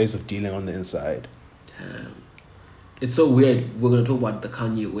healthy ways of dealing on the inside. Damn. It's so weird. We're going to talk about the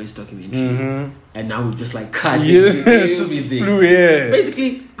Kanye West documentary. And now we've just like cut into everything.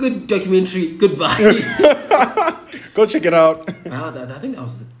 Basically, good documentary, goodbye. Go check it out. I think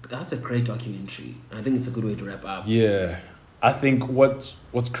that's a great documentary. I think it's a good way to wrap up. Yeah. I think what's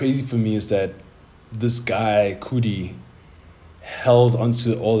crazy for me is that this guy, Kudi, held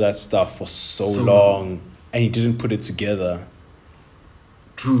onto all that stuff for so long, and he didn't put it together.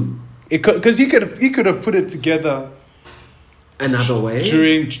 True. Because he could have put it together another way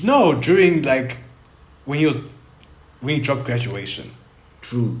during like when he dropped Graduation.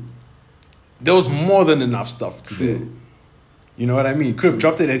 True. There was more than enough stuff to there. You know what I mean? Could have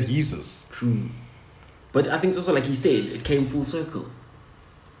dropped it as Jesus. True. But I think it's also like he said, it came full circle.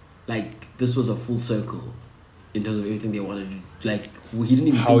 Like this was a full circle in terms of everything they wanted to, like he didn't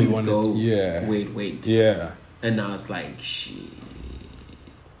even how think he wanted go, wait. Yeah. And now it's like shit.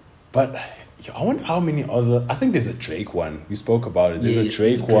 But I wonder how many other. I think there's a Drake one. We spoke about it. There's a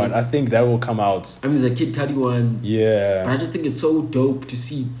Drake one. I think that will come out. I mean, there's a Kid Cudi one. Yeah. But I just think it's so dope to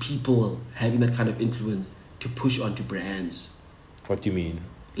see people having that kind of influence to push onto brands. What do you mean?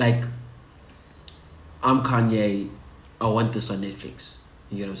 like, I'm Kanye, I want this on Netflix.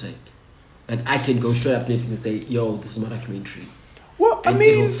 You get what I'm saying? Like, I can go straight up to Netflix and say, yo, this is my documentary. Well, and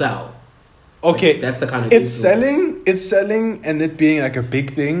it'll sell. Okay. Like, that's the kind of it's selling and it being like a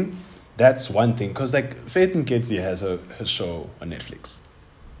big thing. That's one thing. Because like Faith and Ketsi has her show on Netflix.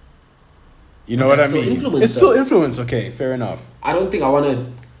 You know what I mean? It's still influence. Okay, fair enough. I don't think I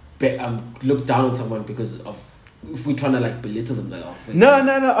want to look down on someone because of if we're trying to like belittle them. Like, no.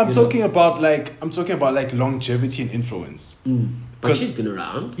 I'm talking about like longevity and influence. But she's been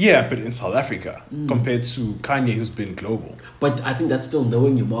around. Yeah, but in South Africa compared to Kanye, who's been global. But I think that's still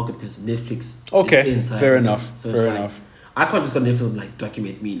knowing your market because Netflix. Okay, is inside fair enough. So fair enough. I can't just go to Netflix and like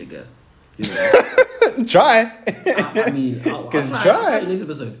document me, nigga. You know. Try. I mean, I'll try in this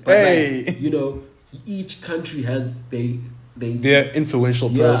episode. But hey, like, you know, each country has their influential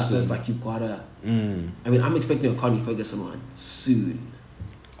person. Yeah, so it's like you've got to. I mean, I'm expecting a Connie Ferguson one soon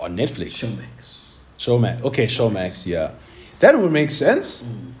on Netflix. Showmax. Okay, Showmax. Yeah, that would make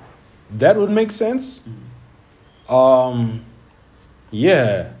sense. That would make sense.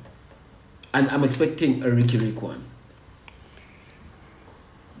 Yeah. And I'm expecting a Ricky Rick one.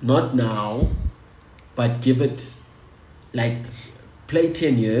 Not now, but give it, like, play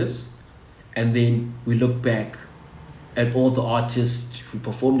 10 years, and then we look back at all the artists who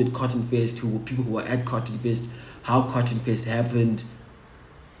performed at Cotton Fest, who were people who were at Cotton Fest, how Cotton Fest happened.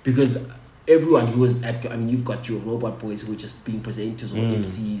 Because everyone who was at, I mean, you've got your Robot Boys who were just being presenters or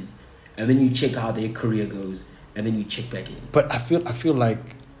MCs, and then you check how their career goes, and then you check back in. But I feel like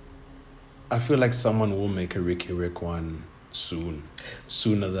someone will make a Ricky Rick one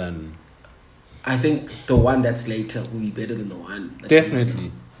sooner than. I think the one that's later will be better than the one.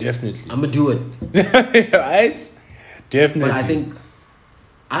 Definitely. I'm gonna do it. Right? Definitely. But I think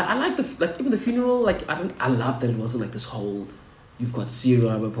I like even the funeral. Like I love that it wasn't like this whole. You've got Cyril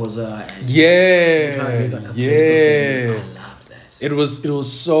Ramaphosa. And yeah. I loved that. It was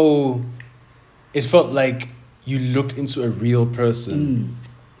so. It felt like you looked into a real person.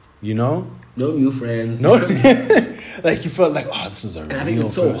 You know. No new friends. No. Like you felt like, oh, this is a real person. And I think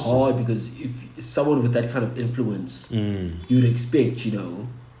it's so hard because if someone with that kind of influence, you'd expect, you know.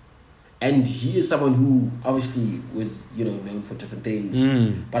 And he is someone who obviously was, you know, known for different things.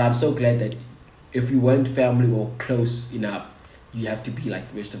 But I'm so glad that if you weren't family or close enough, you have to be like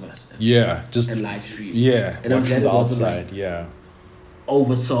the rest of us. And live stream. Yeah. And I'm glad the it wasn't outside. like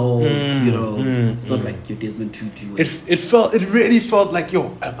oversold, you know. It's not like your Desmond Tutu. It really felt like,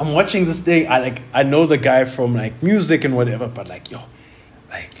 yo, I'm watching this thing. I know the guy from like music and whatever, but like, yo,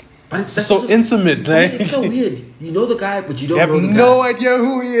 like. But it's so intimate, like it's so weird. You know the guy, but you don't know the guy. You have no idea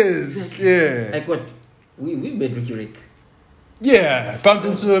who he is. Exactly. Yeah. Like what? We met Ricky Rick. Yeah, bumped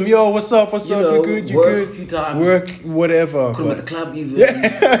into him. Yo, what's up? What's up? You good? You work good? A few times. Work, whatever. Could have at the club even.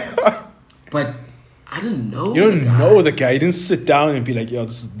 Yeah. But I didn't know. You don't know the guy. You didn't sit down and be like, yo,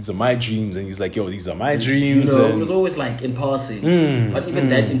 these are my dreams, and he's like, yo, these are my dreams. You know, it was always like in passing. But even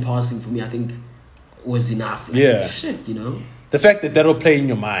that in passing for me, I think was enough. Like, yeah. Shit, you know. The fact that will play in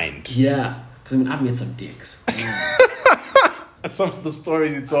your mind. Yeah. Because I mean, I've met some dicks. Some of the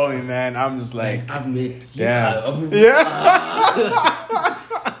stories you told me, man, I'm just like I've met. Yeah.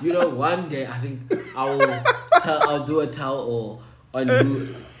 You know, one day I think I'll do a tell all on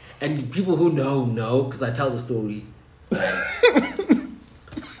you, and people who know because I tell the story.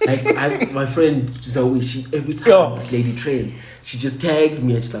 My friend Zoe, she every time this lady trains, she just tags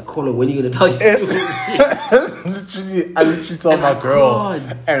me and she's like, "Caller, when are you gonna tell your story?" I literally told my girl,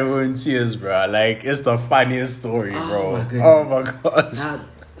 and we were in tears, bro. Like it's the funniest story, bro. Oh my gosh.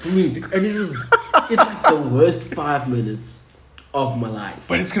 For me, and it's like the worst 5 minutes of my life.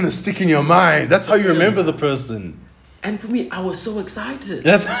 But it's gonna stick in your mind. That's how you remember the person. And for me, I was so excited.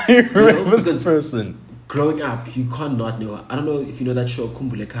 That's how you remember the person. Growing up, you can't not know her. I don't know if you know that show,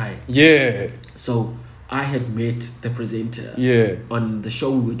 Kumbule Kai. Yeah. So I had met the presenter on the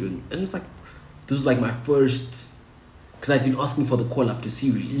show we were doing. And it was like, this was like my first, because I'd been asking for the call-up to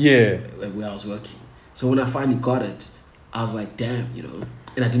series. Yeah. Where I was working. So when I finally got it, I was like, damn, you know.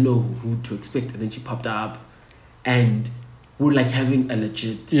 And I didn't know who to expect. And then she popped up. And we were like having a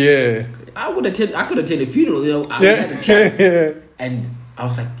legit... Yeah. I could attend a funeral, you know. I had a chat. Yeah. And I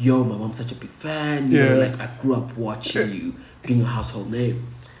was like, yo, my mom's such a big fan. You know, like I grew up watching you, being a household name.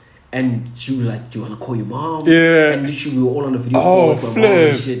 And she was like, do you want to call your mom? Yeah. And literally we were all on a video call with my mom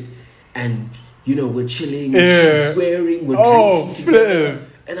and shit. And, you know, we're chilling, she's swearing, we're drinking together.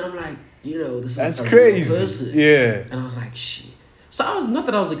 And I'm like, you know, this is a crazy. real person. Yeah. And I was like, shit. So not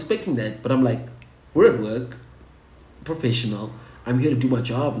that I was expecting that, but I'm like, we're at work, professional. I'm here to do my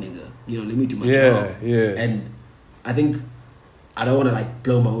job, nigga. You know, let me do my job. Yeah. And I think I don't want to like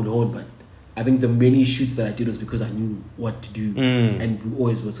blow my own horn, but I think the many shoots that I did was because I knew what to do, and we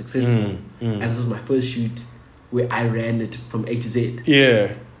always were successful. And this was my first shoot where I ran it from A to Z.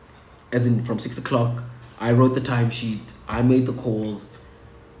 Yeah. As in, from 6 o'clock, I wrote the timesheet, I made the calls,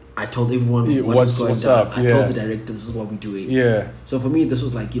 I told everyone what's up. I told the director, this is what we're doing. Yeah. So for me, this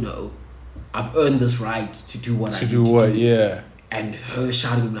was like, I've earned this right to do what I need to do. Yeah. And her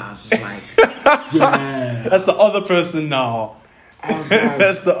shouting, I was just like, yeah. That's the other person now. Oh,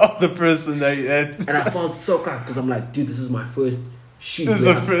 that's the other person that. And I felt so cocky because I'm like, dude, this is my first shoot. I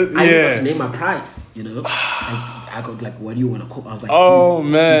didn't got to name my price, I got like, what do you want to call? I was like, oh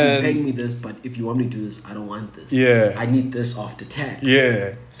man, you're paying me this, but if you want me to do this, I don't want this. Yeah, I need this after tax.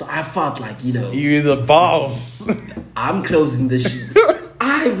 Yeah. So I felt like, you're the boss. I'm closing this shit.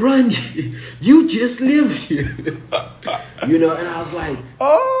 I run here. You just live here. And I was like,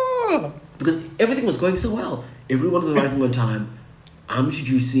 oh, because everything was going so well. Everyone was arriving on time. I'm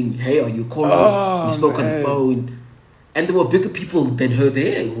introducing, hey, are you calling? We spoke on the phone. And there were bigger people than her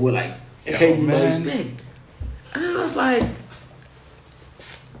there who were like, paying me respect. And I was like,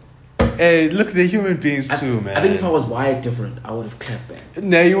 hey, look, they're human beings too, man. I think if I was wired different, I would have clapped back.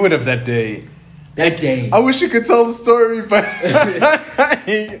 Nah, you would have that day. I wish you could tell the story, but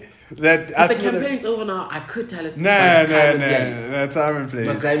the campaign's over now. I could tell it. Nah, time and place.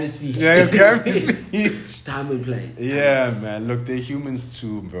 But Grammy's speech. Yeah, Grammy's speech. Time and place. Yeah, man. Look, they're humans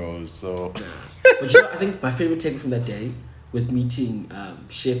too, bro. So. But I think my favorite take from that day was meeting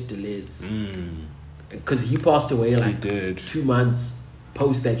Chef Deleuze. Because he passed away like 2 months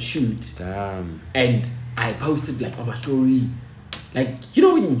post that shoot. Damn. And I posted like on my story, like,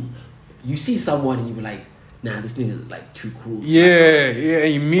 when you see someone and you were like, nah, this nigga is like too cool. Yeah,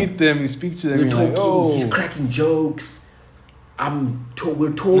 and you meet them, you speak to them, we're talking, like, oh, he's cracking jokes.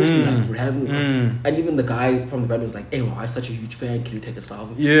 We're talking, like we're having, and even the guy from the band was like, hey, well, I'm such a huge fan. Can you take a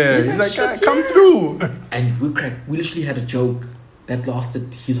selfie? Yeah, he's like, come through. And we literally had a joke that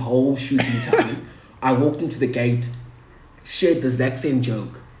lasted his whole shooting time. I walked into the gate, shared the exact same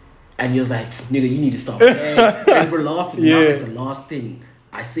joke, and he was like, nigga, you need to stop. And we're laughing. Yeah. That was like the last thing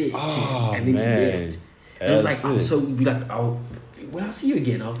I said to him, and then he left. And it was like, when I see you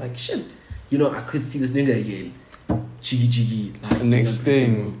again, I was like, shit, I could see this nigga again. Jiggy. Like, next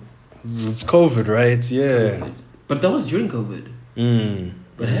thing, it's COVID, right? Yeah. COVID. But that was during COVID.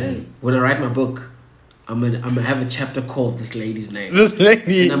 But hey, when I write my book, I'm gonna have a chapter called "This Lady's Name." This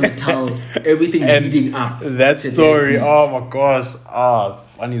lady. And I'm gonna tell everything leading up. That story. Oh my gosh. It's the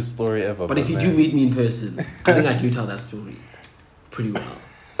funniest story ever. But if you do meet me in person, I think I do tell that story pretty well.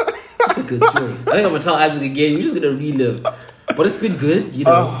 It's a good story. I think I'm gonna tell Isaac again. We're just gonna relive. But it's been good,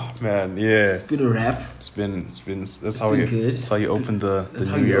 Oh man, yeah. It's been a wrap. It's been. That's how you open the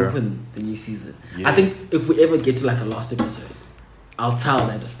new year. Open the new season. Yeah. I think if we ever get to like a last episode, I'll tell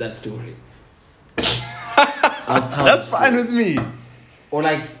that story. I'll tell. That's fine with me. Or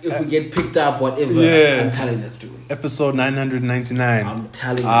like if we get picked up, whatever. Yeah. I'm telling that story. Episode 999. I'm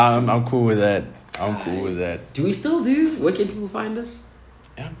telling. I'm cool with that. Cool with that. Do we still do? Where can people find us?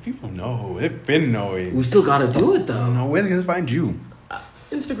 Yeah, people know. They've been knowing. We still gotta do it though. No, where they gonna find you?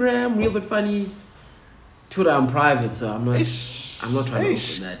 Instagram, Real But Funny. Twitter, I'm private, so I'm not trying to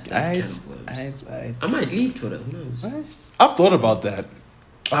open that can of worms. I might leave Twitter. Who knows? I've thought about that.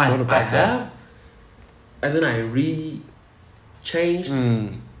 I have, and then I changed. So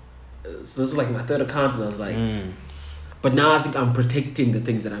this is like my third account, and I was like, but now I think I'm protecting the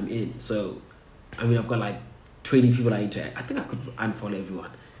things that I'm in. So, I mean, I've got like 20 people I interact. I think I could unfollow everyone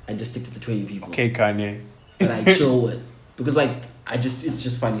and just stick to the 20 people. Okay, Kanye. That I chill with, because like it's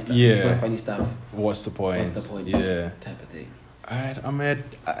just funny stuff. Yeah. It's not funny stuff. What's the point? Yeah. Type of thing. Alright, I'm at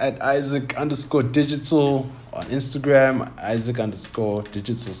Isaac_digital on Instagram,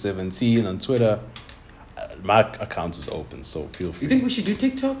 Isaac_digital17 on Twitter. My account is open, so feel free. You think we should do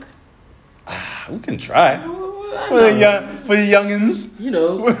TikTok? We can try. For the youngins.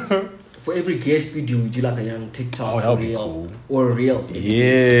 For every guest we do like a young TikTok that would be cool. Or a reel.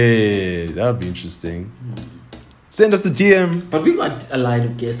 Yeah, that would be interesting. Send us the DM. But we got a line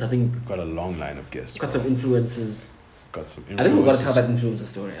of guests, I think. We've got a long line of guests. Got some influencers. I think we've got to tell that influencer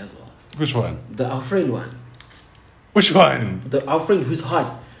story as well. Which one? Our friend one. Which one? Our friend who's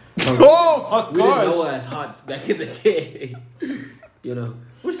hot. Oh my gosh. We didn't know her as hot back in the day.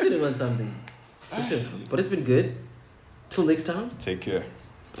 We're sitting on something. But it's been good. Till next time. Take care.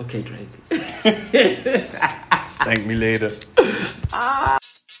 Okay, Drake. Thank me later.